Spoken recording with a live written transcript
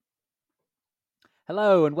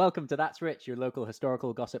Hello and welcome to That's Rich, your local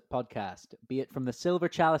historical gossip podcast. Be it from the silver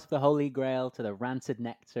chalice of the Holy Grail to the rancid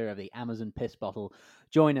nectar of the Amazon piss bottle,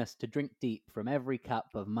 join us to drink deep from every cup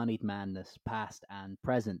of moneyed madness, past and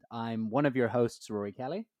present. I'm one of your hosts, Rory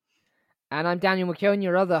Kelly. And I'm Daniel McKeown,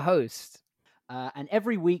 your other host. And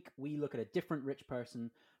every week we look at a different rich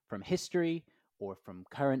person from history or from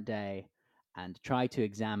current day and try to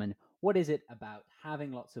examine what is it about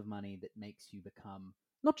having lots of money that makes you become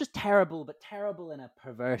not just terrible, but terrible in a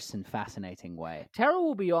perverse and fascinating way.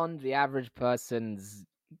 Terrible beyond the average person's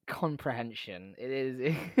comprehension. It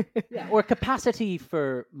is. Yeah, or capacity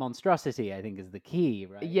for monstrosity, I think, is the key,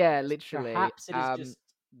 right? Yeah, literally. Perhaps it is just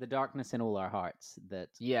the darkness in all our hearts that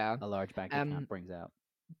a large bank account brings out.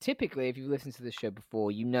 Typically, if you've listened to the show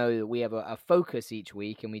before, you know that we have a focus each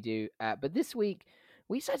week, and we do. But this week,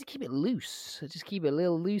 we decided to keep it loose. Just keep it a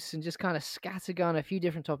little loose and just kind of scattergun a few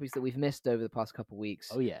different topics that we've missed over the past couple of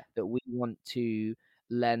weeks. Oh, yeah. That we want to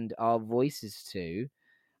lend our voices to.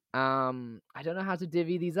 I don't know how to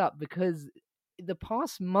divvy these up because the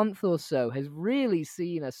past month or so has really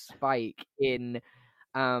seen a spike in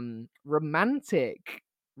romantic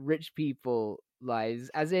rich people lives,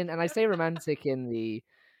 as in, and I say romantic in the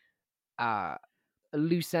a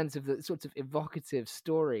loose sense of the sorts of evocative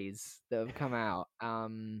stories that have come out.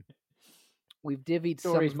 We've divvied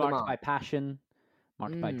Stories some of them marked up. by passion,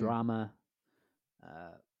 marked by drama,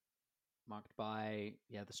 marked by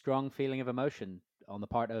the strong feeling of emotion on the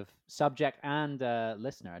part of subject and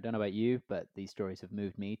listener. I don't know about you, but these stories have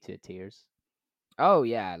moved me to tears. Oh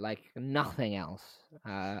yeah, like nothing else.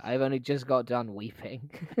 I've only just got done weeping.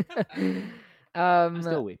 I'm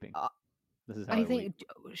still weeping. This is how I think.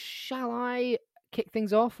 weep. Shall I kick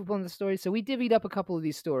things off with one of the stories? So we divvied up a couple of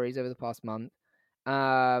these stories over the past month,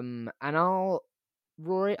 and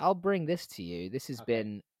Rory, I'll bring this to you. This has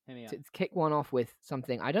been to kick one off with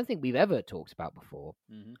something I don't think we've ever talked about before,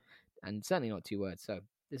 and certainly not two words. So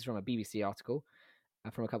this is from a BBC article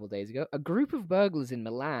from a couple of days ago. A group of burglars in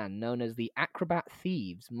Milan, known as the Acrobat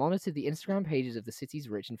Thieves, monitored the Instagram pages of the city's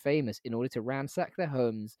rich and famous in order to ransack their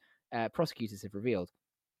homes, prosecutors have revealed.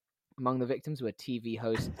 Among the victims were TV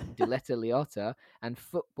host Diletta Leotta and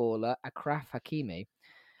footballer Akraf Hakimi.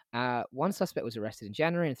 One suspect was arrested in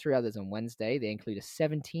January and 3 others on Wednesday. They include a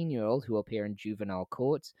 17-year-old who will appear in juvenile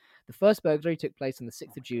court. The first burglary took place on the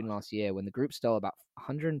 6th of June last year when the group stole about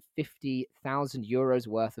 150,000 euros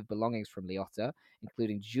worth of belongings from Leotta,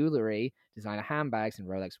 including jewelry, designer handbags, and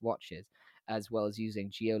Rolex watches. As well as using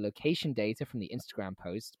geolocation data from the Instagram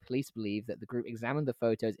posts, police believe that the group examined the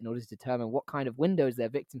photos in order to determine what kind of windows their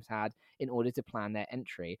victims had in order to plan their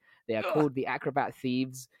entry. They are called the Acrobat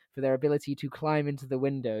Thieves for their ability to climb into the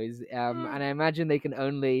windows. And I imagine they can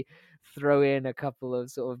only throw in a couple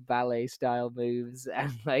of sort of ballet-style moves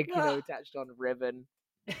and, attached on ribbon.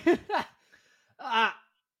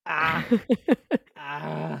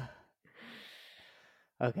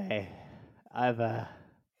 Okay,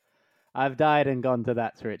 I've died and gone to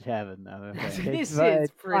that rich heaven. This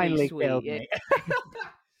is pretty sweet. Me.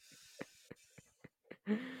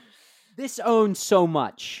 This owns so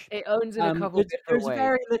much. It owns in a couple different ways. There's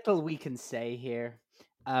very little we can say here.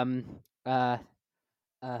 The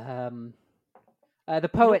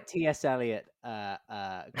poet T.S. Eliot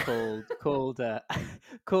called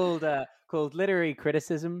literary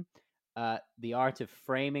criticism the art of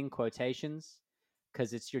framing quotations,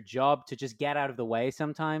 because it's your job to just get out of the way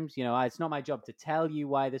sometimes. It's not my job to tell you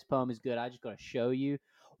why this poem is good. I just got to show you.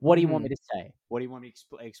 What do you want me to say? What do you want me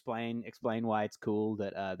to explain why it's cool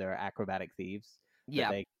that there are acrobatic thieves?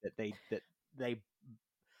 Yeah. That they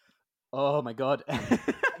oh my god.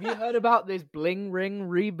 Have you heard about this Bling Ring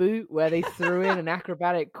reboot where they threw in an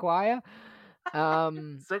acrobatic choir?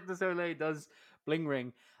 Cirque du Soleil does Bling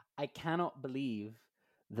Ring. I cannot believe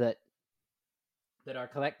that our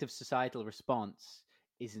collective societal response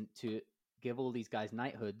isn't to give all these guys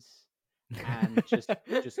knighthoods and just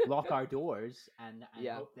lock our doors and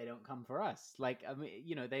hope they don't come for us.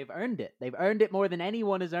 They've earned it. They've earned it more than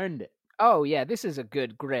anyone has earned it. Oh yeah, this is a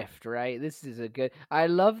good grift, right? I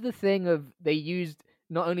love the thing of they used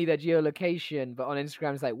not only their geolocation, but on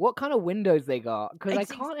Instagram it's like what kind of windows they got, because I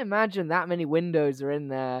can't imagine that many windows are in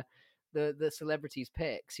there. The celebrities'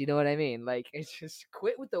 pics, you know what I mean? Like, it's just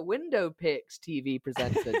quit with the window pics, TV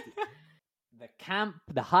presenter.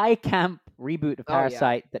 the high camp reboot of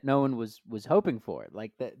Parasite that no one was hoping for.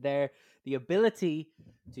 Like the ability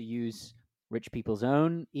to use rich people's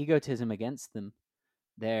own egotism against them,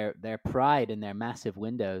 their pride in their massive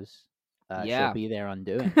windows, shall be their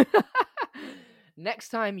undoing. Next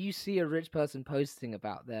time you see a rich person posting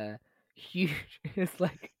about their huge, it's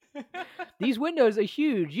like These windows are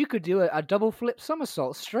huge. You could do a double flip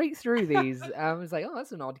somersault straight through these. I was like, oh,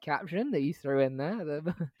 that's an odd caption that you threw in there.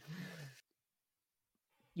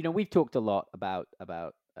 We've talked a lot about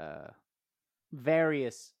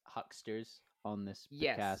various hucksters on this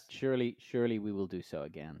podcast. Surely we will do so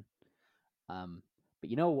again. But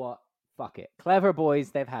you know what? Fuck it. Clever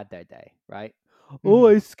boys, they've had their day, right? Oh,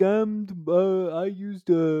 I scammed. I used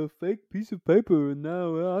a fake piece of paper, and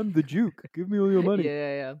now I'm the Duke. Give me all your money.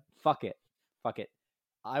 Yeah. Fuck it.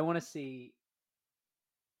 I want to see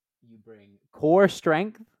you bring core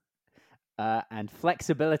strength and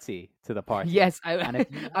flexibility to the party. Yes, I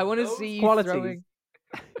want to see you throwing.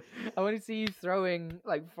 I want to see you throwing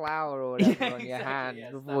like flour or whatever on your hands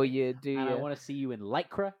before you do. And I want to see you in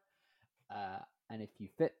lycra. And if you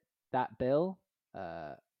fit that bill,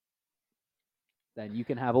 then you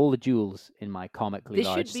can have all the jewels in my comically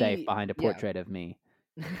large safe behind a portrait of me.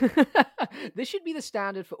 This should be the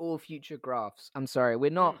standard for all future graphs. I'm sorry,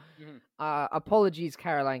 we're not. Apologies,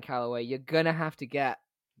 Caroline Calloway. You're gonna have to get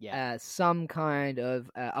some kind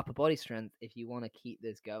of upper body strength if you want to keep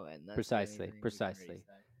this going. That's precisely.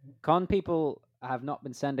 Con people have not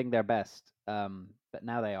been sending their best, but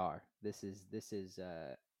now they are. This is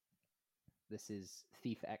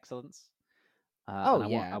thief excellence.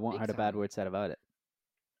 I won't heard a bad word said about it.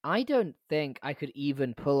 I don't think I could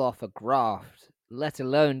even pull off a graft, let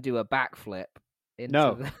alone do a backflip.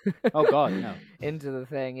 Oh God, no. Into the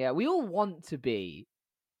thing. Yeah, we all want to be,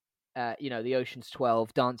 the Ocean's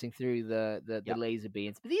 12 dancing through the laser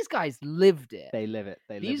beams, but these guys lived it. They live it.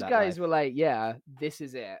 These guys were like, yeah, this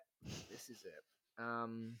is it. This is it.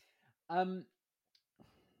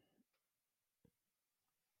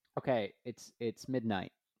 Okay, it's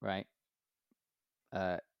midnight, right?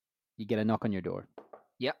 You get a knock on your door.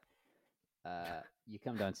 Yep. You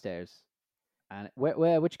come downstairs, and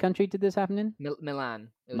which country did this happen in? Milan.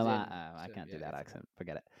 Milan. I can't do that accent.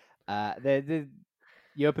 Forget it.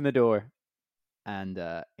 You open the door, and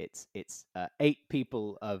it's 8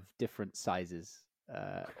 people of different sizes,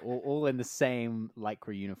 all in the same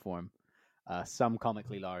lycra uniform. Some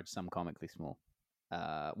comically large, some comically small.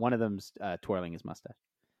 One of them's twirling his mustache.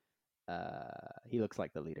 He looks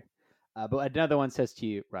like the leader. But another one says to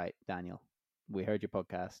you, right, Daniel, we heard your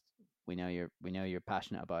podcast. We know you're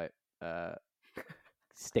passionate about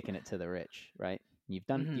sticking it to the rich, right? You've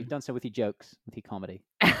done so with your jokes, with your comedy.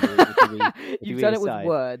 You've done it with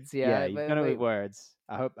words, yeah. You've done it with words.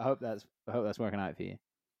 I hope that's working out for you.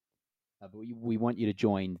 But we want you to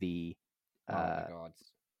join the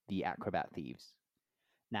Acrobat Thieves.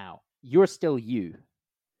 Now, you're still you.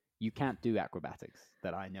 You can't do acrobatics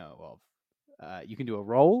that I know of. You can do a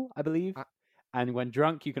roll, I believe, and when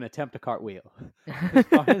drunk, you can attempt a cartwheel. As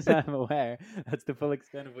far as I'm aware, that's the full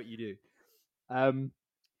extent of what you do.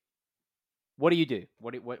 What do you do?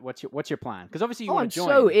 What's your plan? Because obviously you want to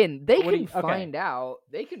join. I'm so in. They can find out.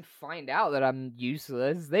 They can find out that I'm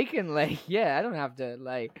useless. They can I don't have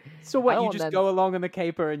to So what? You just go along on the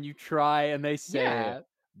caper and you try, and they say,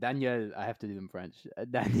 Daniel, I have to do them French.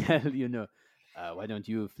 Daniel, why don't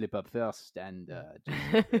you flip up first and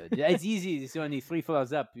it's easy. It's only 3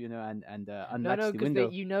 floors up, and unlatch the window.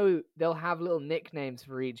 Because they'll have little nicknames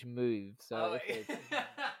for each move. So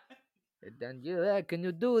then can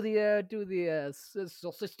you do the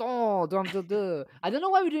I don't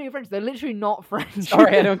know why we're doing it in French. They're literally not French.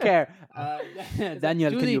 Sorry, I don't care.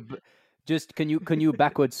 Daniel, can you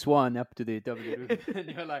backward swan up to the top of the roof?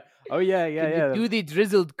 And you're like, oh yeah. Do the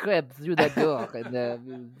drizzled crepe through that door. And,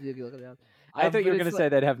 I thought you were going to say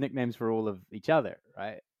they'd have nicknames for all of each other,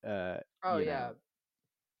 right? Of course.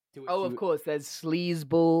 There's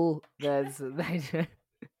Sleazeball. There's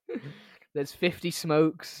 50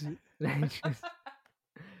 Smokes.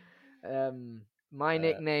 My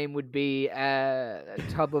nickname would be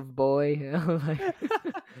Tub of Boy.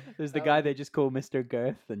 There's the guy they just call Mr.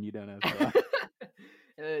 Girth, and you don't have that.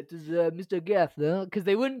 Does Mr. Girth, because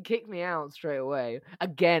they wouldn't kick me out straight away.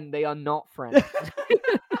 Again, they are not French.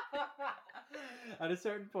 At a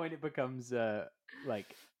certain point, it becomes like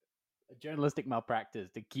a journalistic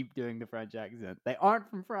malpractice to keep doing the French accent. They aren't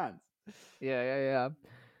from France. Yeah.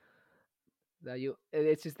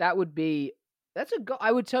 It's just that would be.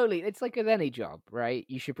 I would totally. It's like with any job, right?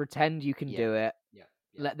 You should pretend you can do it. Yeah.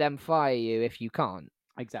 Let them fire you if you can't.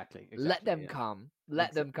 Exactly. Let them come.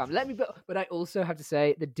 Let them come. Let me. But I also have to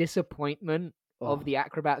say the disappointment of the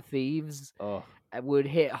Acrobat Thieves would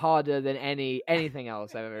hit harder than anything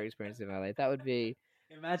else I've ever experienced in my life. That would be.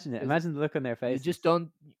 Imagine it. Imagine the look on their face. You just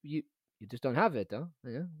don't have it, huh?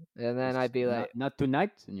 Yeah. And then I'd be like, not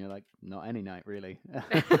tonight, and you're like, not any night, really.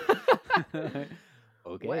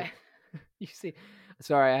 Okay. You see,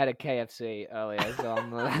 sorry, I had a KFC earlier, so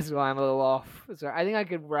that's why I'm a little off. Sorry, I think I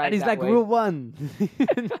could write. And he's that like, way. rule 1.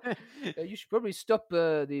 You should probably stop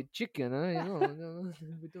the chicken. Huh?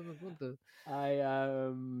 We don't want to.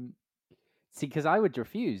 See, because I would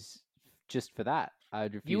refuse just for that. I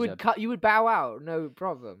would refuse. You would bow out, no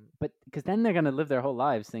problem. But because then they're gonna live their whole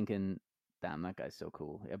lives thinking, "Damn, that guy's so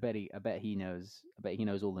cool." I bet he knows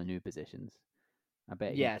all the new positions. I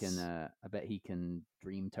bet he can. I bet he can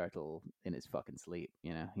dream turtle in his fucking sleep.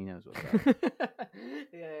 You know, he knows what's up.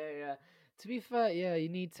 Yeah. To be fair, yeah, you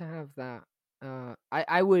need to have that.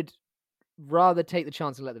 I would rather take the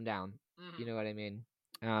chance and let them down. Mm-hmm. You know what I mean?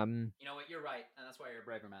 You know what? You're right, and that's why you're a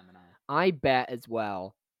braver man than I am. I bet as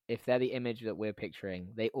well, if they're the image that we're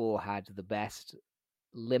picturing, they all had the best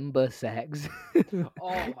limber sex.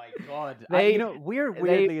 Oh my god! We're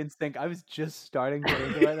weirdly in sync. I was just starting to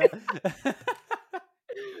think about that.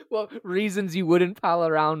 Well, reasons you wouldn't pal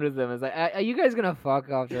around with them. It's like, are you guys gonna fuck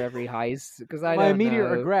after every heist? Because my immediate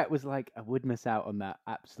regret was like, I would miss out on that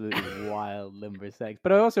absolutely wild limber sex,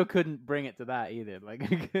 but I also couldn't bring it to that either. Like,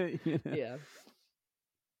 yeah.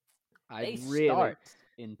 They start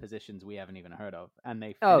in positions we haven't even heard of, and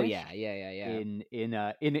they finish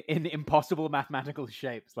in impossible mathematical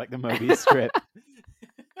shapes like the Mobius strip.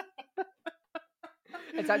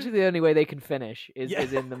 It's actually the only way they can finish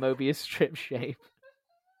is in the Mobius strip shape.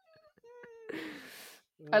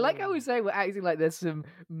 I like how we say we're acting like there's some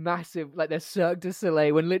massive, like there's Cirque du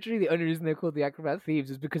Soleil, when literally the only reason they're called the Acrobat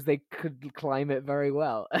Thieves is because they could climb it very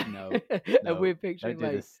well. No, and we're picturing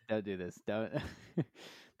don't do this.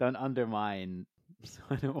 Don't undermine.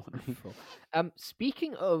 I don't want people.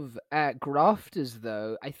 Speaking of grafters,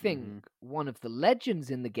 though, I think one of the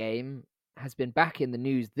legends in the game has been back in the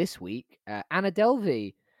news this week. Anna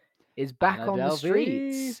Delvey is back on the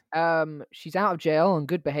streets. She's out of jail on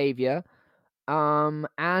good behavior.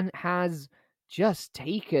 And has just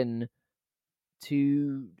taken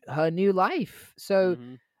to her new life. So,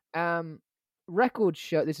 records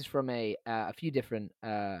show, this is from a few different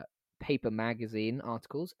paper magazine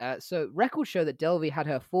articles. So records show that Delvey had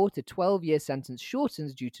her 4 to 12-year sentence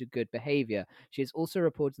shortened due to good behavior. She has also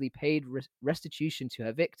reportedly paid restitution to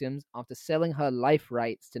her victims after selling her life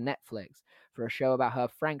rights to Netflix for a show about her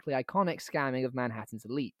frankly iconic scamming of Manhattan's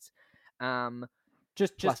elites.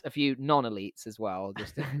 Plus a few non-elites as well.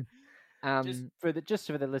 Just for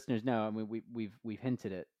the listeners know, I mean, we've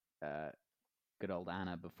hinted at good old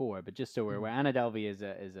Anna before, but just so we're aware, Anna Delvey is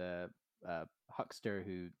a huckster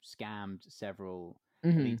who scammed several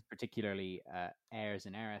elites, particularly heirs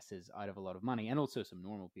and heiresses, out of a lot of money, and also some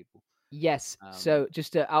normal people. Yes. So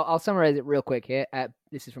just I'll summarize it real quick here.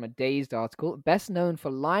 This is from a Dazed article. Best known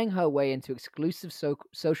for lying her way into exclusive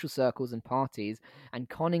social circles and parties and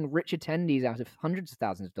conning rich attendees out of hundreds of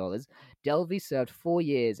thousands of dollars, Delvey served 4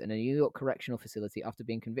 years in a New York correctional facility after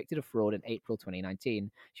being convicted of fraud in April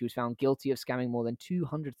 2019. She was found guilty of scamming more than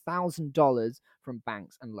 $200,000 from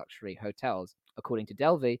banks and luxury hotels. According to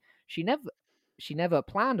Delvey, she never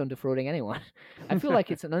planned on defrauding anyone. I feel like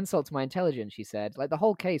it's an insult to my intelligence, she said. Like the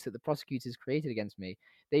whole case that the prosecutors created against me,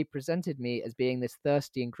 they presented me as being this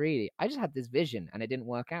thirsty and greedy. I just had this vision and it didn't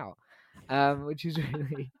work out, which is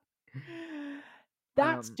really...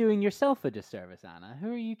 That's doing yourself a disservice, Anna.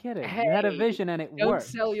 Who are you kidding? Hey, you had a vision and it don't worked.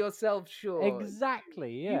 Sell yourself short.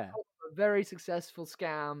 Exactly, yeah. A very successful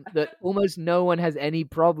scam that almost no one has any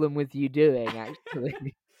problem with you doing,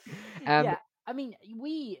 actually. Yeah. I mean,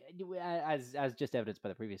 we as just evidenced by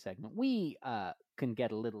the previous segment, we can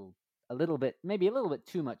get a little bit, maybe a little bit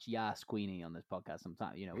too much Yas Queenie on this podcast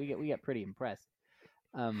sometimes. You know, we get pretty impressed.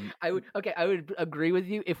 I would agree with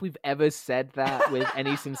you if we've ever said that with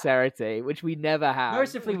any sincerity, which we never have.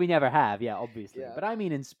 Mercifully, we never have. Yeah, obviously, but I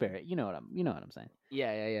mean in spirit. You know what I'm saying.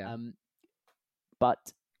 Yeah.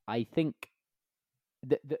 But I think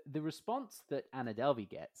the response that Anna Delvey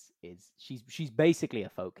gets is she's basically a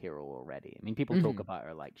folk hero already. I mean, people talk about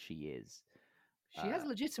her like she is. She has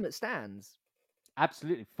legitimate stands.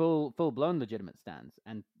 Absolutely, full blown legitimate stands,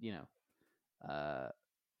 and you know,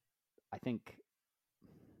 I think.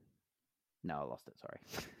 No, I lost it. Sorry.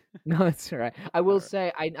 No, it's all right. I will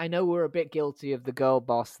say, I know we're a bit guilty of the girl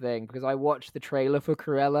boss thing because I watched the trailer for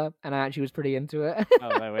Cruella and I actually was pretty into it.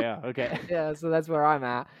 Oh, there we are. Okay. Yeah, so that's where I'm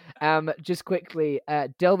at. Just quickly,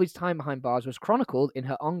 Delvey's time behind bars was chronicled in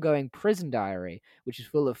her ongoing prison diary, which is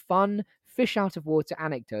full of fun, fish out of water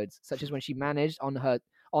anecdotes, such as when she managed on the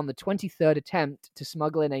 23rd attempt to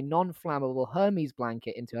smuggle in a non-flammable Hermes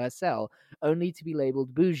blanket into her cell, only to be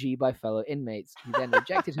labeled bougie by fellow inmates, who then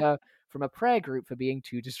rejected her from a prayer group for being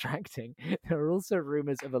too distracting. There are also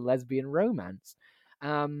rumors of a lesbian romance.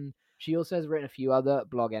 She also has written a few other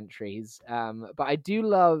blog entries. But I do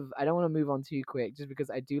love. I don't want to move on too quick, just because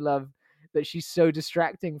I do love that she's so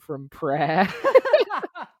distracting from prayer.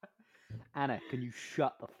 Anna, can you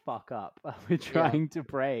shut the fuck up? We're trying to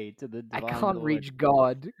pray to the divine I can't Lord, reach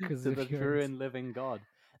God because to the true and living God.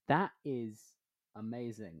 That is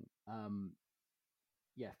amazing.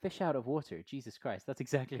 Yeah, fish out of water. Jesus Christ, that's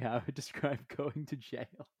exactly how I would describe going to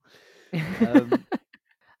jail.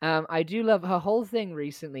 I do love her whole thing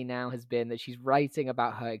recently now has been that she's writing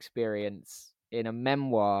about her experience in a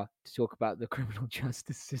memoir to talk about the criminal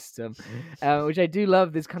justice system, which I do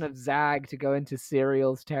love, this kind of zag to go into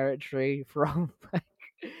serials territory from.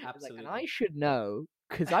 Absolutely. And I should know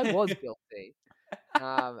because I was guilty,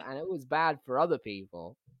 and it was bad for other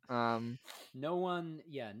people.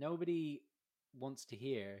 Nobody wants to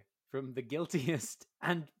hear from the guiltiest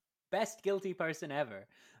and best guilty person ever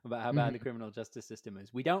about how bad the criminal justice system is.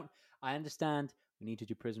 I understand we need to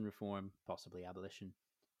do prison reform, possibly abolition.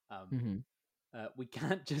 We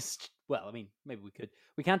can't just, maybe we could.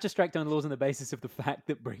 We can't just strike down laws on the basis of the fact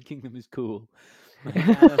that breaking them is cool.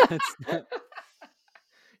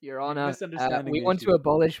 Your Honor, we want to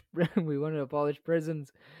abolish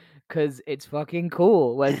prisons because it's fucking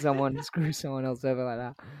cool when someone screws someone else over like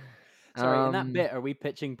that. Sorry, in that bit, are we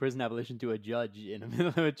pitching prison abolition to a judge in the middle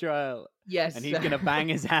of a trial? Yes. And he's going to bang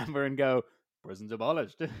his hammer and go, prison's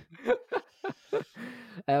abolished.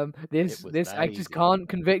 I just can't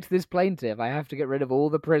convict this plaintiff. I have to get rid of all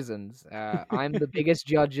the prisons. I'm the biggest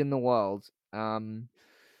judge in the world. Can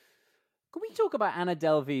we talk about Anna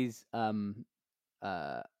Delvey's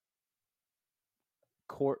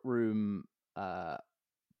courtroom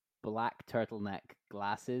black turtleneck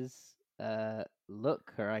glasses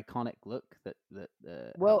look, her iconic look that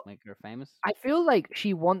helped make her famous? I feel like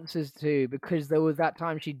she wants us to, because there was that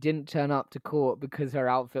time she didn't turn up to court because her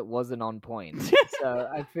outfit wasn't on point. So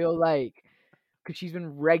I feel like, because she's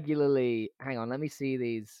been regularly, hang on, let me see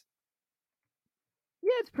these.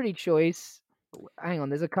 Yeah, it's pretty choice. Hang on,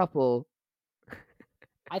 there's a couple.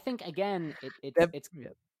 I think again,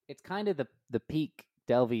 it's kind of the peak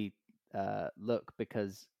Delvey look,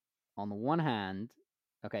 because on the one hand,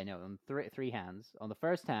 on three hands. On the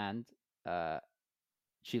first hand,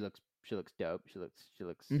 she looks dope. She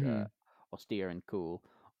looks austere and cool.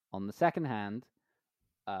 On the second hand,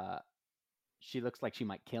 she looks like she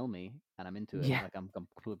might kill me, and I'm into it. Yeah. Like I'm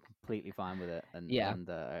completely fine with it, and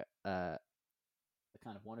I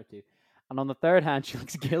kind of wanted to. And on the third hand, she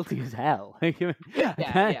looks guilty as hell. I can't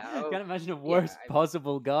imagine a worse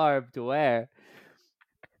possible garb to wear.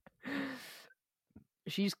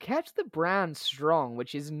 She's kept the brand strong,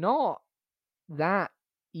 which is not that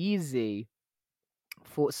easy.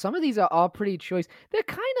 For some of these are pretty choice. They're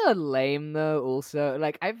kind of lame though. Also,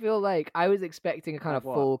 like, I feel like I was expecting a kind of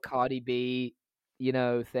full Cardi B,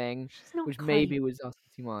 thing, which maybe was asking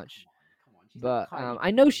too much. But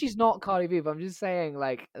I know she's not Cardi B, but I'm just saying,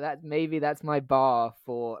 like, that maybe that's my bar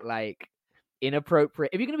for like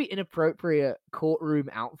inappropriate. If you're gonna be inappropriate courtroom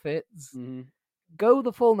outfits, go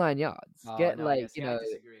the full 9 yards. Get I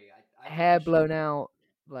hair blown out,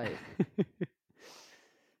 like.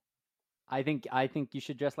 I think you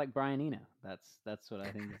should dress like Brian Eno. That's what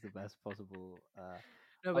I think is the best possible.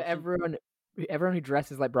 No, but everyone who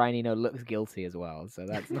dresses like Brian Eno looks guilty as well. So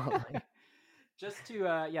that's not like. Just to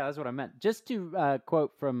that's what I meant. Just to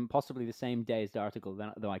quote from possibly the same Dazed article,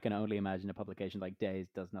 though I can only imagine a publication like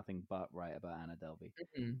Dazed does nothing but write about Anna Delvey.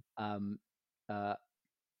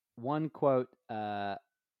 One quote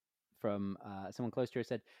from someone close to her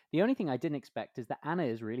said, "The only thing I didn't expect is that Anna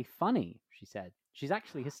is really funny," she said. "She's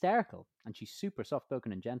actually hysterical, and she's super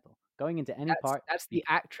soft-spoken and gentle. Going into any part..." That's the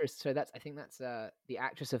actress. So I think that's the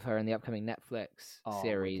actress of her in the upcoming Netflix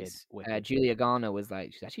series. Wicked. Julia Garner was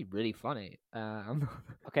like, she's actually really funny.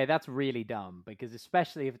 Okay, that's really dumb, because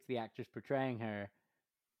especially if it's the actress portraying her.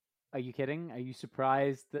 Are you kidding? Are you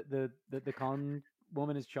surprised that the con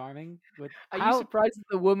woman is charming? Are you surprised that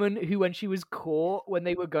the woman who, when she was caught, when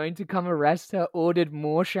they were going to come arrest her, ordered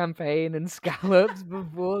more champagne and scallops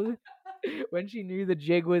before, when she knew the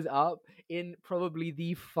jig was up, in probably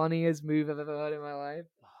the funniest move I've ever heard in my life?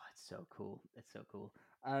 Oh, it's so cool! It's so cool.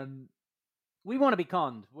 We want to be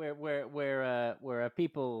conned. We're a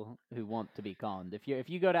people who want to be conned. If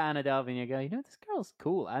you go to Anna Delvey and you go, this girl's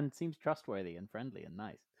cool and seems trustworthy and friendly and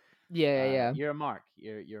nice. Yeah. You're a mark.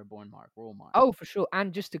 You're a born mark. We're all marks. Oh, for sure.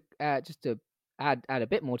 And just to add a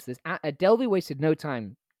bit more to this, Delvey wasted no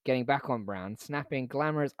time getting back on brand, snapping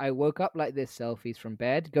glamorous "I woke up like this" selfies from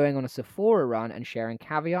bed, going on a Sephora run, and sharing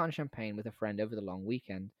caviar and champagne with a friend over the long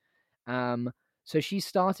weekend. So she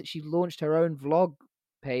launched her own vlog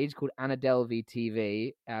page called Anna Delvey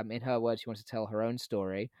TV. In her words, she wants to tell her own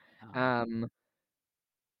story.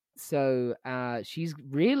 So she's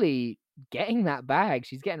really getting that bag.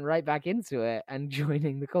 She's getting right back into it and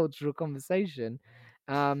joining the cultural conversation.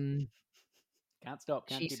 Can't stop.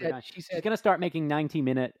 Can't keep it going. She's going to start making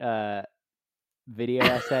 90-minute video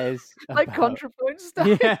essays. Like about... contrapunct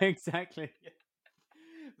stuff. Yeah, exactly.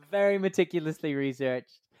 Very meticulously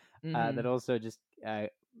researched. That also just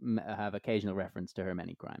have occasional reference to her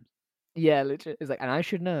many crimes. Yeah, literally. It's like, and I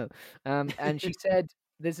should know. And she said,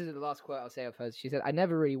 this is the last quote I'll say of hers. She said, I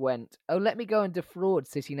never really went, oh, let me go and defraud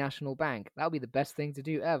City National Bank. That'll be the best thing to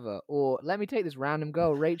do ever. Or let me take this random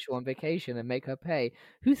girl, Rachel, on vacation and make her pay.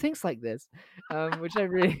 Who thinks like this? Which I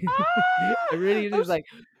really, I really was like,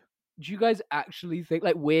 do you guys actually think,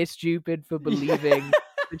 like, we're stupid for believing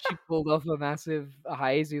that she pulled off a massive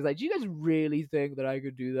heist? He was like, do you guys really think that I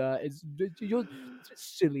could do that? It's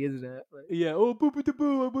silly, isn't it? Like, yeah. Oh, boo,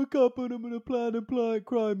 I woke up and I'm gonna plan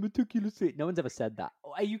crime meticulously. No one's ever said that.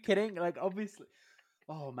 Oh, are you kidding? Like, obviously.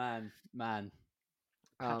 Oh man,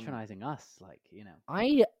 patronizing us, like, you know.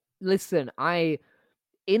 I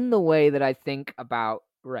in the way that I think about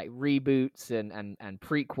reboots and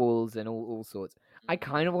prequels and all sorts. I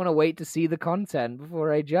kind of want to wait to see the content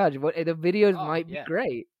before I judge. But the videos might be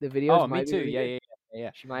great. The videos might me too. be Really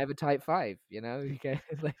yeah. She might have a type 5, you know.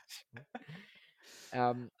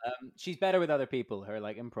 She's better with other people. Her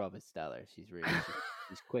like improv is stellar. She's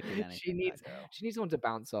quick as anything. She needs someone to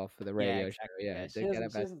bounce off for the radio show. Yeah, she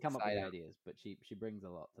doesn't come up with ideas, but she brings a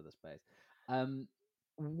lot to the space.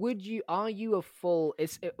 Are you a full?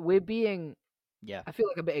 We're being. Yeah. I feel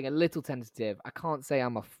like I'm being a little tentative. I can't say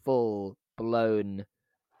I'm a full blown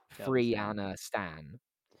free Anna stan.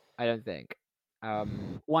 I don't think.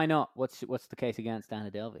 Why not? What's the case against Anna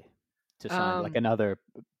Delvey to sign like another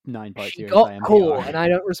 9-part series? She got caught, and I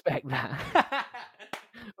don't respect that.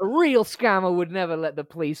 A real scammer would never let the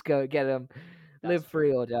police go get him. Live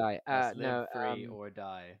free or die. Live free or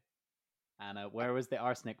die. Anna, where was the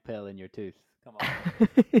arsenic pill in your tooth? Come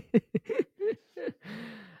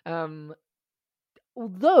on.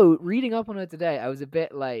 Although reading up on her today, I was a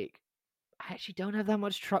bit like, I actually don't have that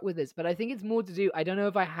much truck with this, but I think it's more to do. I don't know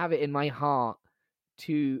if I have it in my heart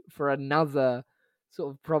for another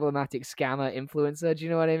sort of problematic scammer influencer. Do you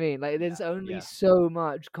know what I mean? Like, there's only so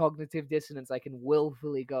much cognitive dissonance I can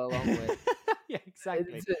willfully go along with. Yeah,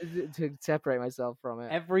 exactly. To separate myself from it.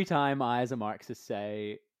 Every time I, as a Marxist,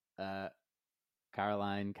 say,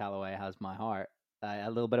 Caroline Calloway has my heart, a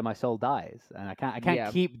little bit of my soul dies, and I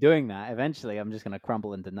can't keep doing that. Eventually, I'm just going to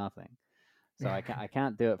crumble into nothing. So I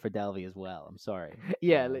can't do it for Delvey as well. I'm sorry.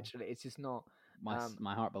 Yeah, literally, it's just not.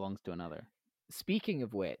 My heart belongs to another. Speaking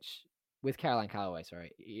of which, with Caroline Calloway,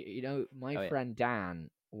 sorry, you know, my friend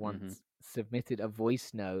Dan once submitted a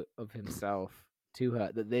voice note of himself to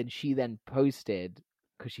her that she then posted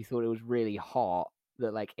because she thought it was really hot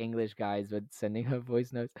that like English guys were sending her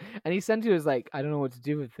voice notes, and he sent it as like, I don't know what to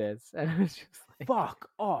do with this, and I was just like, fuck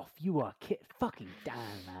off, you are fucking Dan,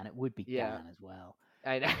 man. It would be Dan as well.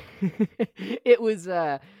 I know. It was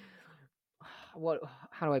how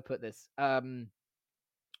do I put this?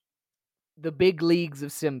 The big leagues of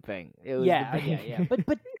simping. It was yeah.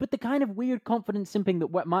 But the kind of weird confident simping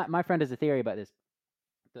that my friend has a theory about this.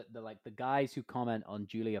 The guys who comment on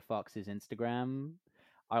Julia Fox's Instagram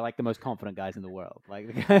are like the most confident guys in the world. Like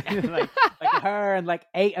like her and like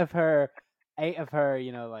eight of her,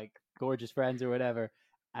 you know, like gorgeous friends or whatever.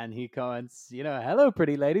 And he comments, you know, hello,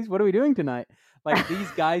 pretty ladies. What are we doing tonight? Like these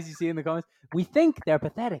guys you see in the comments, we think they're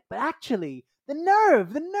pathetic, but actually the nerve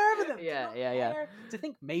of them. Yeah. To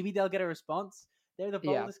think maybe they'll get a response. They're the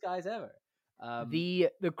boldest guys ever. The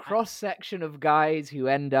cross section of guys who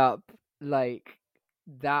end up like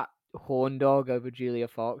that horn dog over Julia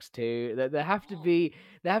Fox too. That they have to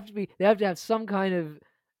have some kind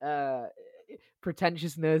of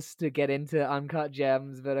pretentiousness to get into Uncut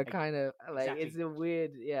Gems, but are kind of like it's a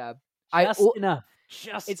weird enough.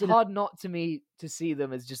 It's hard not to see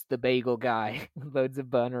them as just the bagel guy with loads of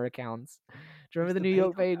burner accounts. Do you remember the New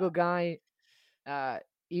York bagel guy?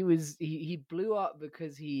 He blew up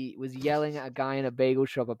because he was yelling at a guy in a bagel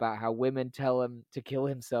shop about how women tell him to kill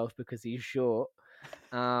himself because he's short.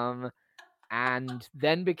 And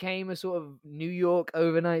then became a sort of New York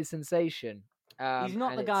overnight sensation. He's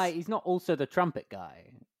not the guy. He's not also the trumpet guy,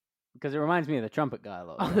 because it reminds me of the trumpet guy a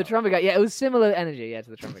lot. Oh, the trumpet guy. Yeah, it was similar energy. Yeah, to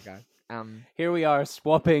the trumpet guy. Here we are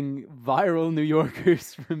swapping viral New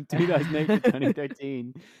Yorkers from 2008 to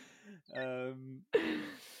 2013.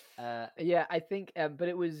 Yeah, I think. But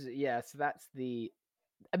it was So that's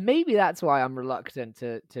maybe that's why I'm reluctant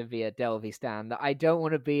to be a Delvey stan. That I don't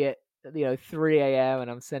want to be it 3 a.m. and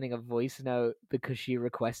I'm sending a voice note because she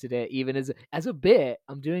requested it, even as a bit.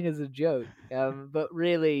 I'm doing it as a joke. But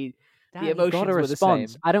really, Dan, the emotions he got a were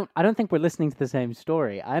response. the same. I don't think we're listening to the same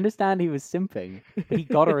story. I understand he was simping, but he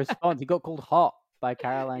got a response. He got called hot by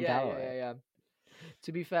Caroline Calloway. Yeah.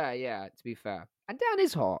 To be fair, and Dan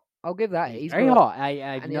is hot. I'll give that. He's very hot.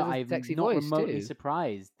 I'm sexy not voice remotely too.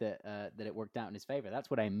 surprised that it worked out in his favor. That's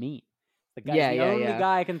what I mean. The guy's Yeah, the only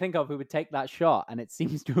guy I can think of who would take that shot, and it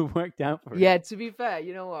seems to have worked out for him. Yeah, to be fair,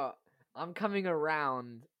 you know what? I'm coming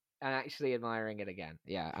around and actually admiring it again.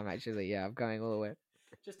 Yeah, I'm going all the way.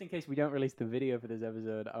 Just in case we don't release the video for this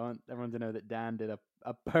episode, I want everyone to know that Dan did a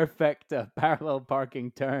perfect parallel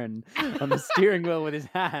parking turn on the steering wheel with his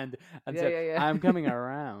hand and said, I'm coming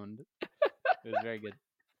around. It was very good.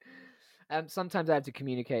 Sometimes I have to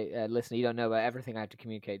communicate, listener, you don't know about everything I have to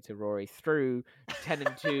communicate to Rory through 10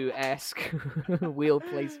 and 2-esque wheel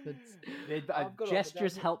placements.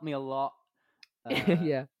 Gestures help me a lot.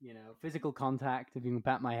 Physical contact, if you can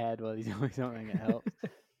pat my head while he's doing something, it helps.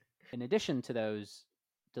 In addition to those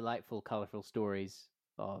delightful, colourful stories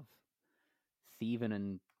of thieving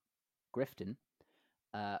and grifting,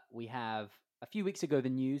 we have a few weeks ago the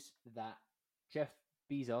news that Jeff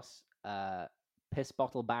Bezos, piss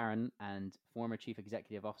bottle baron and former chief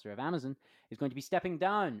executive officer of Amazon, is going to be stepping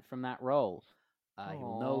down from that role. He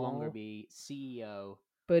will no longer be CEO.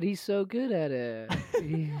 But he's so good at it.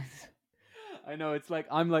 I know,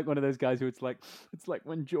 I'm like one of those guys who it's like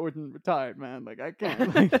when Jordan retired, man. Like, I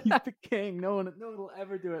can't. Like, he's the king. No one will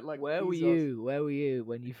ever do it like Where Bezos. were you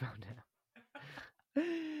when you found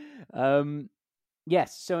out?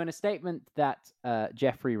 Yes. So in a statement that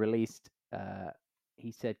Jeffrey released,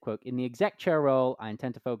 he said, quote, "In the exec chair role, I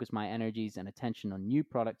intend to focus my energies and attention on new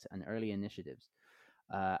products and early initiatives.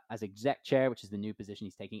 As exec chair, which is the new position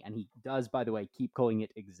he's taking," and he does, by the way, keep calling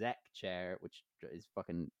it exec chair, which is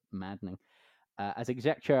fucking maddening. As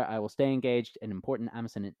exec chair, I will stay engaged in important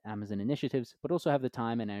Amazon initiatives, but also have the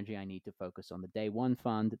time and energy I need to focus on the Day One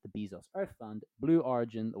Fund, the Bezos Earth Fund, Blue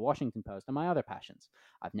Origin, the Washington Post, and my other passions.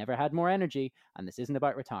 I've never had more energy, and this isn't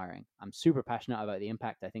about retiring. I'm super passionate about the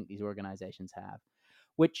impact I think these organizations have,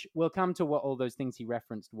 which we'll come to what all those things he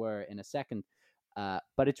referenced were in a second.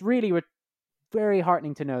 But it's really very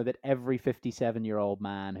heartening to know that every 57-year-old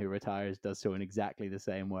man who retires does so in exactly the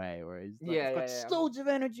same way, where he's like, I've got loads of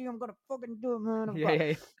energy, I'm gonna fucking do it, man. I've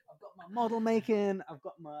got my model making, I've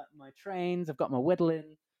got my trains, I've got my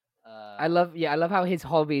whittling. I love how his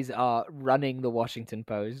hobbies are running the Washington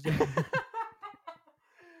Post. I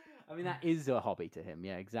mean, that is a hobby to him.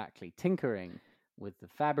 Yeah, exactly. Tinkering with the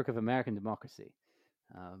fabric of American democracy.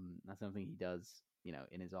 That's something he does,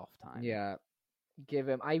 in his off time. Yeah.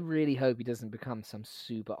 I really hope he doesn't become some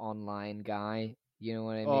super online guy. You know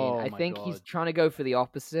what I mean? I think he's trying to go for the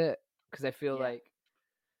opposite, because I feel like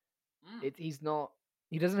he's not.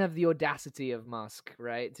 He doesn't have the audacity of Musk,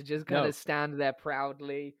 right? To just kind of stand there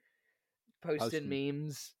proudly, posting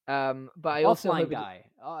memes. But I also hope guy.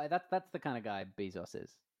 That's the kind of guy Bezos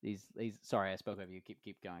is. He's sorry, I spoke over you.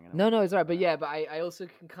 Keep going. No, it's right. But but I also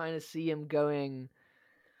can kind of see him going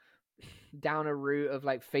down a route of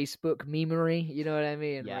like Facebook memery, you know what I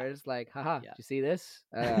mean? Where it's like, haha, did you see this?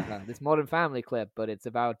 This Modern Family clip, but it's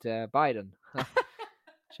about Biden.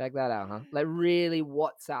 Check that out, huh? Like really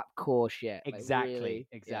WhatsApp core shit. Exactly.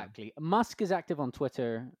 Yeah. Musk is active on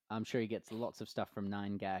Twitter. I'm sure he gets lots of stuff from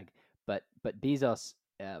 9gag, but Bezos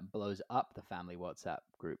blows up the family WhatsApp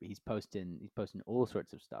group. He's posting all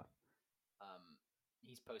sorts of stuff.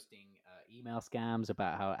 He's posting email scams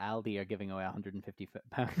about how Aldi are giving away £150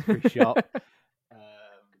 free shop.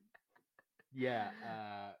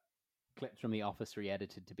 Clips from The Office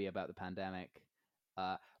re-edited to be about the pandemic.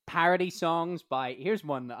 Parody songs by... Here's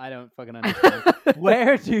one that I don't fucking understand.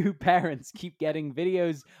 Where do parents keep getting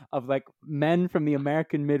videos of like men from the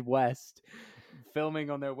American Midwest filming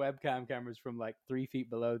on their webcam cameras from like 3 feet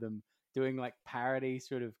below them, doing like parody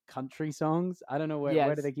sort of country songs? I don't know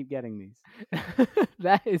where do they keep getting these?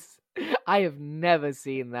 That is, I have never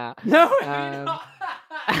seen that. No, I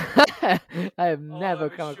have never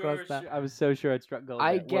come across that. I was so sure I'd struck gold.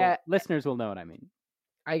 Listeners will know what I mean.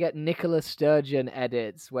 I get Nicola Sturgeon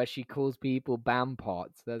edits where she calls people bam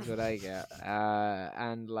pots. That's what I get.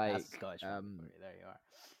 And like, that's Scottish. There you are.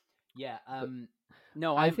 Yeah.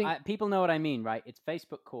 No, I think people know what I mean, right? It's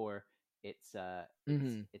Facebook core. It's a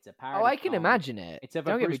parody. Oh, I can song. Imagine it. It's of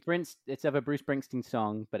a Bruce Springsteen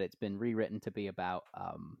song, but it's been rewritten to be about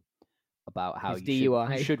how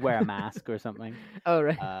you should wear a mask or something. Oh,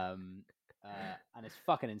 right. And it's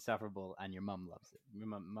fucking insufferable, and your mum loves it. Your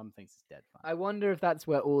mum thinks it's dead fun. I wonder if that's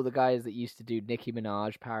where all the guys that used to do Nicki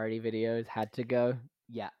Minaj parody videos had to go.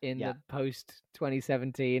 the post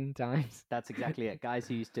 2017 times. That's exactly it. Guys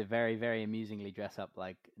who used to very, very amusingly dress up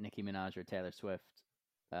like Nicki Minaj or Taylor Swift,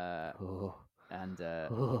 and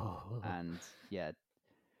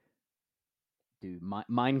do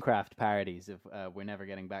Minecraft parodies of "We're Never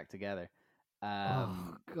Getting Back Together."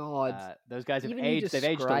 God, those guys have even aged. They've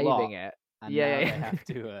aged a lot. It. And now they have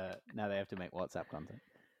to. Now they have to make WhatsApp content.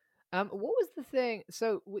 What was the thing?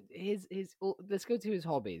 So his let's go to his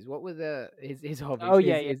hobbies. What were his hobbies? Oh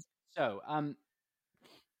yeah. So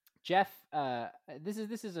Jeff, this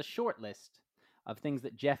is a short list of things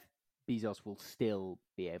that Jeff Bezos will still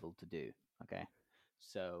be able to do. Okay,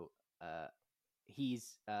 so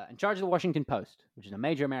he's in charge of the Washington Post, which is a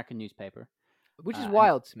major American newspaper. Which is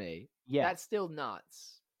wild to me. Yeah, that's still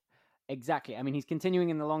nuts. Exactly. I mean, he's continuing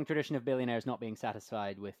in the long tradition of billionaires not being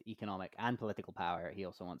satisfied with economic and political power. He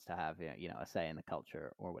also wants to have, a say in the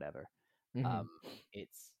culture or whatever. Mm-hmm.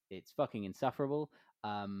 It's fucking insufferable.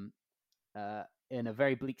 In a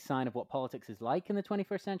very bleak sign of what politics is like in the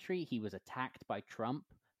 21st century, he was attacked by Trump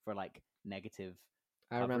for negative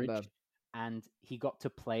coverage. Remember. And he got to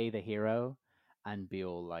play the hero and be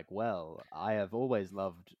all like, well, I have always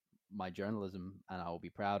loved my journalism and I will be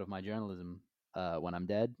proud of my journalism when I'm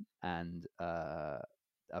dead, and a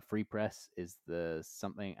free press is the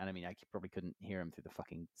something. And I mean, I probably couldn't hear him through the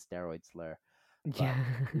fucking steroid slur. But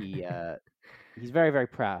he's very, very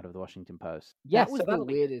proud of the Washington Post. That was the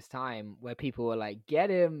weirdest time where people were like, "Get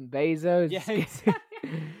him, Bezos! Yeah,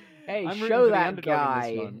 hey, show that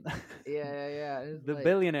guy!" The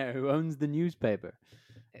billionaire who owns the newspaper.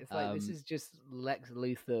 It's like this is just Lex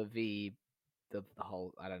Luthor v. The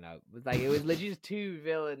whole, I don't know. It was legit just two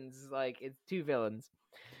villains. It's two villains.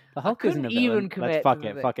 The Hulk isn't a villain. Even commit. Fuck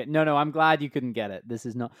it. No, I'm glad you couldn't get it. This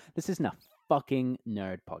isn't a fucking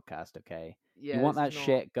nerd podcast, okay? Yeah, you want that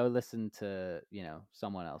shit? Go listen to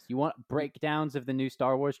someone else. You want breakdowns of the new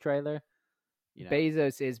Star Wars trailer?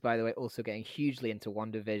 Bezos is, by the way, also getting hugely into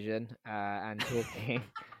WandaVision and talking.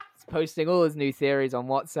 He's posting all his new theories on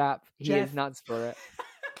WhatsApp. He is nuts for it.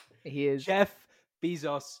 He is. Jeff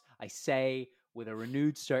Bezos, I say with a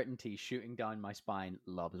renewed certainty shooting down my spine,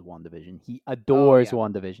 loves WandaVision. He adores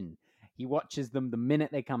WandaVision. He watches them the minute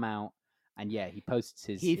they come out, and he posts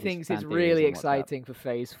his. He thinks it's really exciting for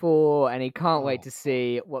Phase 4, and he can't wait to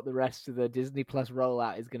see what the rest of the Disney Plus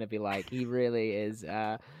rollout is going to be like. He really is. He's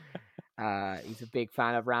a big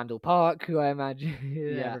fan of Randall Park, who I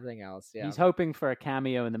imagine, everything else. Yeah, he's hoping for a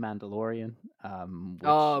cameo in The Mandalorian.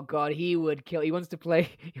 Oh God, he would kill. He wants to play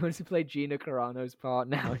Gina Carano's part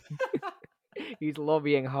now. He's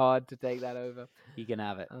lobbying hard to take that over. He can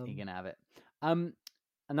have it.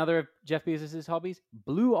 Another of Jeff Bezos' hobbies,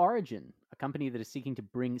 Blue Origin, a company that is seeking to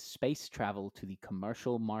bring space travel to the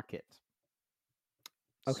commercial market.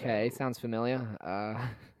 Okay, sounds familiar.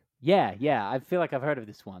 Yeah, I feel like I've heard of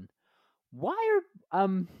this one. Why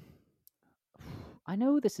are I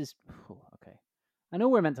know this is okay. I know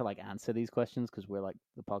we're meant to answer these questions because we're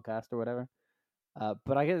the podcast or whatever.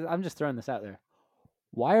 But I guess I'm just throwing this out there.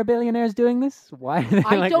 Why are billionaires doing this? Why are they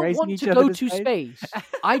I don't racing want each to other go to space.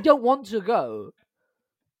 I don't want to go.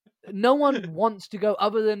 No one wants to go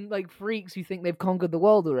other than freaks who think they've conquered the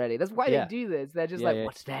world already. That's why they do this. They're just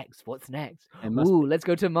what's next? What's next? Ooh, let's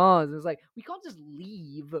go to Mars. And it's we can't just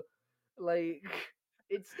leave.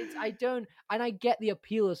 And I get the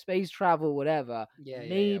appeal of space travel, whatever.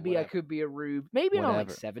 Maybe I could be a rube. Maybe when I'm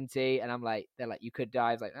 70 and they're you could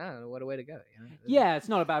die. It's I don't know, what a way to go. Yeah, it's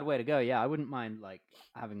not a bad way to go. Yeah, I wouldn't mind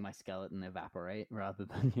having my skeleton evaporate rather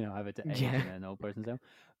than have it to age in an old person's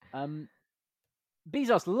home.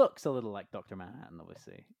 Bezos looks a little like Dr. Manhattan,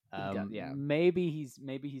 obviously. Maybe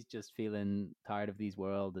he's just feeling tired of these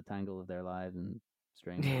world, the tangle of their lives and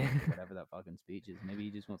strings, whatever that fucking speech is. Maybe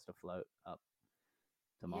he just wants to float up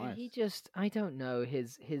to Mars. I don't know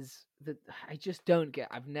I just don't get.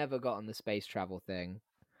 I've never gotten the space travel thing.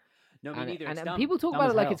 No, me neither. And people talk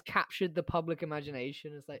about it it's captured the public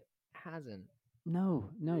imagination. It's it hasn't.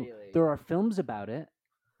 No. Really. There are films about it.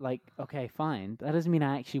 Okay, fine. That doesn't mean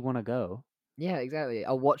I actually want to go. Yeah, exactly.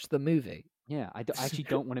 I'll watch the movie. Yeah, I actually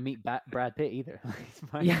don't want to meet Brad Pitt either.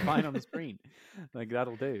 It's fine on the screen.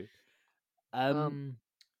 That'll do.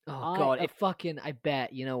 Oh God! I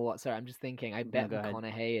bet. You know what? Sorry, I'm just thinking. I bet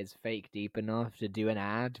McConaughey is fake deep enough to do an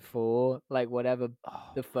ad for whatever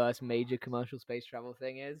the first major commercial space travel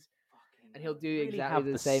thing is, and he'll do really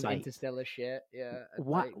exactly the same interstellar shit. Yeah.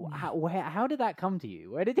 How did that come to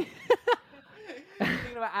you? Where did you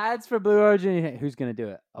thinking about ads for Blue Origin? Who's going to do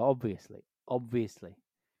it? Obviously.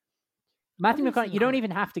 Matthew McConaughey. You don't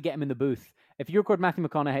even have to get him in the booth. If you record Matthew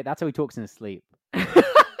McConaughey, that's how he talks in his sleep.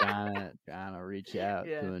 trying to reach out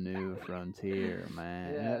to a new frontier,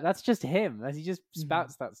 man. Yeah. That's just him. He just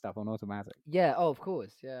spouts that stuff on automatic. Yeah. Oh, of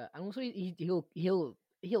course. Yeah. And also, he'll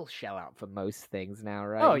shell out for most things now,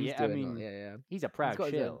 right? Oh, yeah. I mean, he's a proud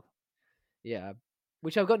shill. Yeah.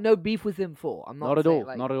 Which I've got no beef with him for. I'm not at all.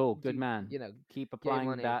 Like, not at all. Good man. Keep applying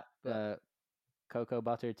money, that cocoa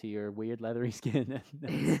butter to your weird leathery skin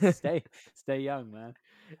and stay young, man.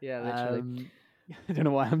 Yeah, literally. I don't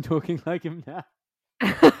know why I'm talking like him now.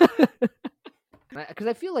 Because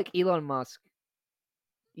I feel like Elon Musk,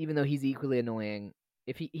 even though he's equally annoying,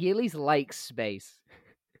 if he at least likes space.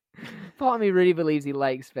 Part of me really believes he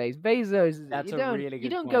likes space. Bezos, you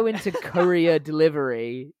don't go into courier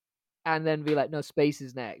delivery and then be like, no, space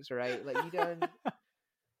is next, right? Like, you don't.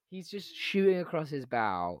 He's just shooting across his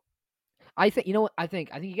bow. I think, you know what? I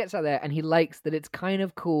think he gets out there and he likes that it's kind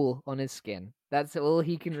of cool on his skin. That's all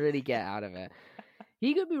he can really get out of it.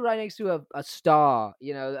 He could be right next to a star,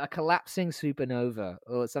 a collapsing supernova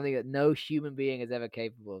or something that no human being is ever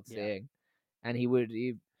capable of seeing, and he'd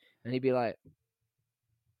be like,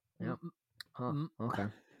 "Yeah, okay."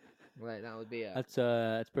 Right, that would be it.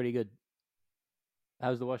 That's pretty good.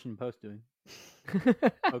 How's the Washington Post doing?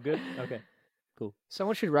 Oh, good. Okay, cool.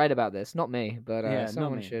 Someone should write about this, not me, but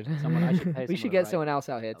someone should. I should pay we should get someone else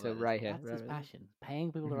out here to write here. That's his passion.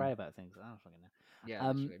 Paying people to write about things. I don't fucking know.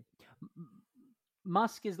 Yeah.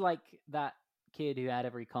 Musk is like that kid who had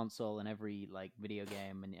every console and every like video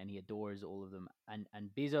game, and he adores all of them. And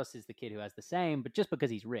Bezos is the kid who has the same, but just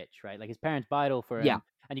because he's rich, right? Like his parents buy it all for him.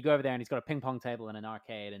 And you go over there and he's got a ping pong table and an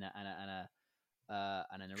arcade and an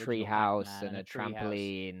tree house and a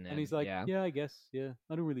trampoline. And he's like, yeah, I guess, I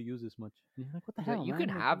don't really use this much. And you're like, what the hell? You can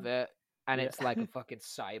have it, and it's like a fucking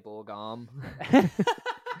cyborg arm.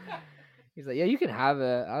 He's like, yeah, you can have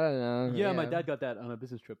it. I don't know. Yeah, my dad got that on a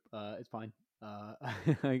business trip. It's fine.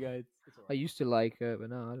 It's all right. I used to like it,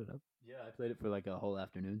 but no, I don't know. Yeah, I played it for like a whole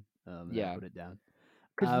afternoon. I put it down.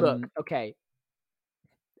 Because look, okay.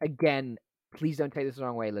 Again, please don't take this the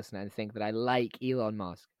wrong way, listener, and think that I like Elon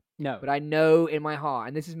Musk. No. But I know in my heart,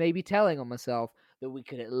 and this is maybe telling on myself, that we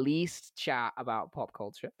could at least chat about pop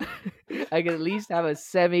culture. I could at least have a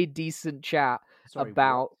semi-decent chat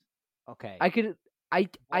about... What? Okay.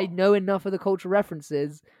 I know enough of the cultural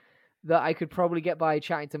references that I could probably get by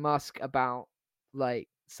chatting to Musk about, like,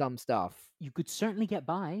 some stuff. You could certainly get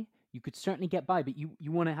by. But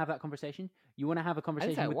you want to have that conversation? You want to have a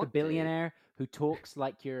conversation with the billionaire who talks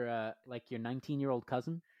like your 19-year-old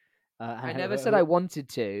cousin? I never said I wanted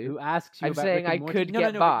to. Who asks you I'm about saying I could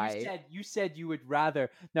get by. You said you would rather...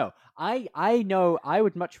 No, I know I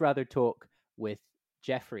would much rather talk with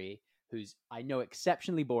Jeffrey, who's, I know,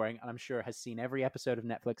 exceptionally boring, and I'm sure has seen every episode of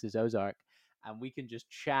Netflix's Ozark, and we can just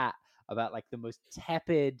chat about like the most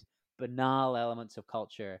tepid, banal elements of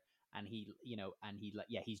culture, and he's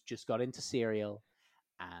just got into cereal,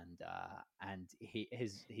 and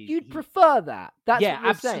you'd prefer that? That's what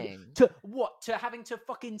you're saying. To having to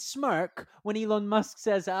fucking smirk when Elon Musk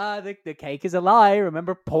says, the cake is a lie.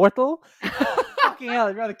 Remember Portal? Fucking hell,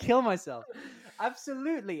 I'd rather kill myself.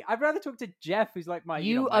 Absolutely. I'd rather talk to Jeff, who's like my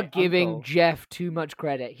You are giving Jeff too much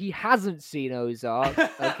credit. He hasn't seen Ozark,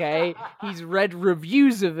 okay? He's read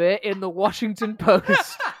reviews of it in the Washington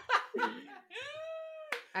Post.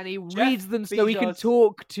 And he reads them so he can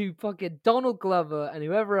talk to fucking Donald Glover and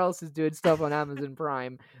whoever else is doing stuff on Amazon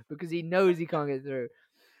Prime because he knows he can't get through.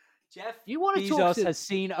 Jeff Bezos has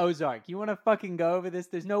seen Ozark. You want to fucking go over this?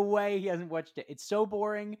 There's no way he hasn't watched it. It's so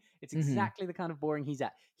boring. It's exactly the kind of boring he's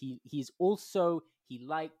at. He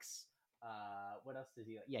likes what else does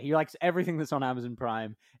he like? Yeah, he likes everything that's on Amazon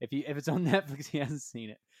Prime. If it's on Netflix, he hasn't seen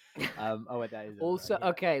it. That is also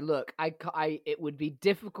Ozark, okay. Look, it would be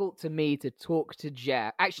difficult to me to talk to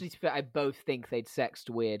Jeff. Actually, to be fair, I both think they'd sext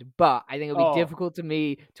weird, but I think it would be difficult to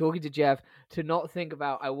me talking to Jeff to not think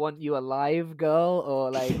about "I want you alive, girl"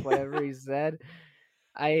 or like whatever he said.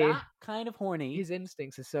 That kind of horny. His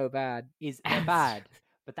instincts are so bad. They're bad,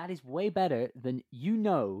 but that is way better than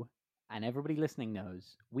and everybody listening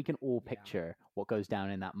knows. We can all picture what goes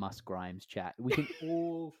down in that Musk Grimes chat. We can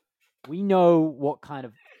all. We know what kind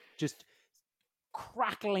of just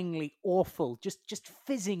cracklingly awful, just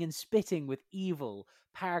fizzing and spitting with evil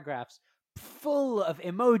paragraphs full of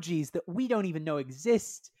emojis that we don't even know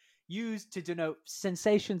exist, used to denote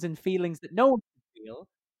sensations and feelings that no one can feel.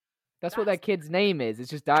 That's what that kid's name is. It's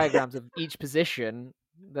just diagrams of each position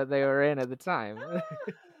that they were in at the time.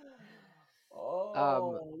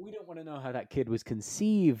 We don't want to know how that kid was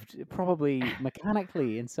conceived, probably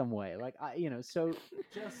mechanically in some way. Like, I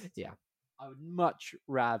would much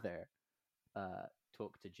rather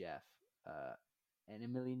talk to Jeff in a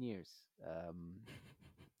million years.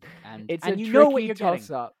 And it's and a you know what tricky you're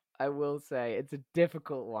toss-up. I will say it's a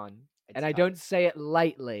difficult one. And I tough. don't say it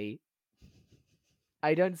lightly.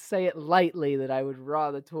 That I would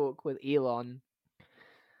rather talk with Elon.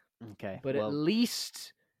 Okay. But at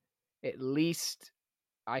least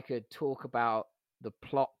I could talk about the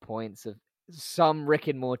plot points of some Rick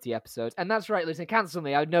and Morty episodes. And that's right, listen, cancel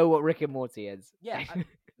me. I know what Rick and Morty is. Yeah,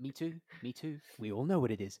 me too. We all know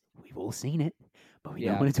what it is. We've all seen it, but we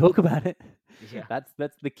don't want to talk about it. Yeah.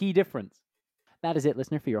 That's the key difference. That is it,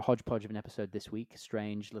 listener, for your hodgepodge of an episode this week.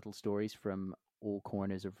 Strange little stories from all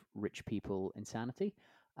corners of rich people insanity.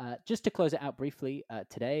 Just to close it out briefly,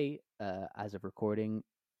 today, as of recording,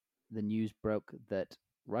 the news broke that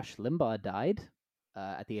Rush Limbaugh died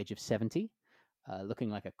at the age of 70, looking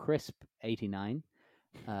like a crisp 89.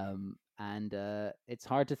 And it's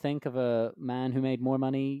hard to think of a man who made more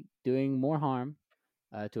money doing more harm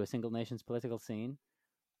to a single nation's political scene.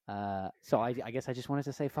 So I guess I just wanted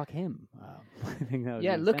to say fuck him. I think that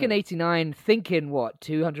was looking 89, thinking what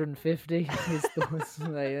 250 That's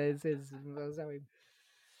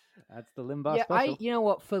the Limbaugh special. You know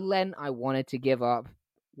what? For Lent, I wanted to give up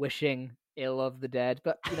wishing ill of the dead,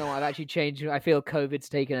 but you know what? I've actually changed. I feel COVID's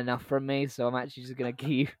taken enough from me, so I'm actually just gonna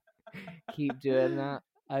keep doing that.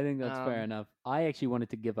 I think that's fair enough. I actually wanted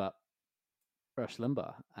to give up Rush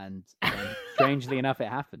Limbaugh, and strangely enough, it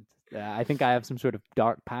happened. I think I have some sort of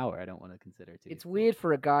dark power I don't want to consider too. It's weird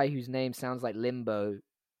for a guy whose name sounds like Limbo,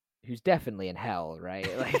 who's definitely in hell, right?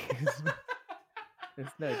 Like, there's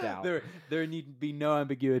no doubt. There need be no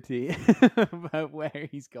ambiguity about where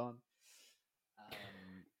he's gone.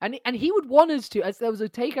 And he would want us to, as there was a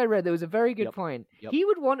take I read, there was a very good point. Yep. He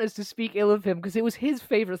would want us to speak ill of him because it was his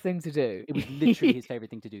favorite thing to do. It was literally his favorite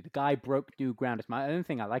thing to do. The guy broke new ground. It's my only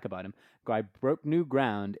thing I like about him. The guy broke new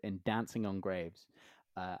ground in dancing on graves.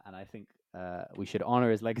 And I think we should honor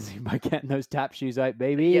his legacy by getting those tap shoes out,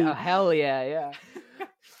 baby. Yeah, hell yeah.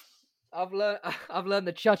 I've learned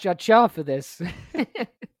the cha-cha-cha for this.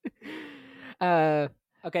 Okay,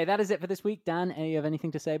 that is it for this week. Dan, you have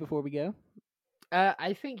anything to say before we go?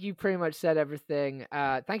 I think you pretty much said everything.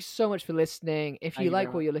 Thanks so much for listening. If you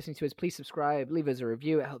like what you're listening to, please subscribe, leave us a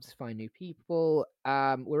review. It helps us find new people.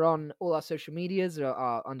 We're on all our social medias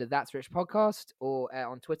are under That's Rich Podcast, or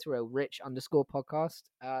on Twitter, we're Rich_podcast.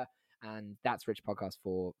 And That's Rich Podcast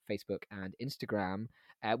for Facebook and Instagram.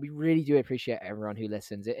 We really do appreciate everyone who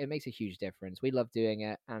listens. It makes a huge difference. We love doing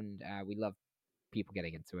it, and we love people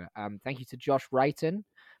getting into it. Thank you to Josh Wrighton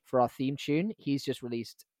for our theme tune. He's just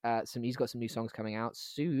released he's got some new songs coming out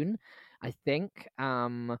soon, I think.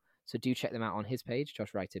 So do check them out on his page,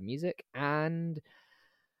 Josh Wrighton Music. And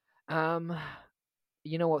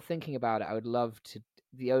you know what, thinking about it, I would love to,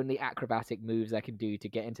 the only acrobatic moves I can do to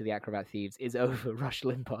get into the Acrobat Thieves is over Rush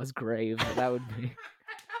Limbaugh's grave. That would be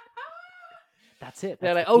That's it.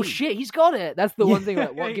 They're like, oh shit, he's got it. That's the one thing.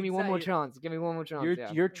 Like, what? Give me one more chance. Give me one more chance.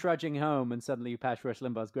 You're trudging home, and suddenly you pass Rush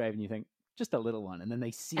Limbaugh's grave, and you think, just a little one, and then they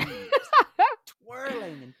see you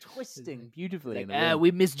twirling and twisting beautifully. Like, we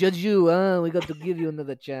misjudged you. We got to give you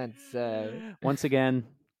another chance. Once again,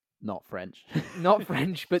 not French. Not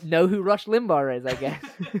French, but know who Rush Limbaugh is, I guess.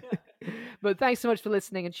 But thanks so much for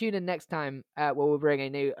listening, and tune in next time where we'll bring a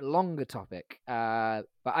new, longer topic. But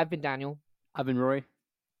I've been Daniel. I've been Rory.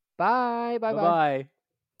 Bye. Bye.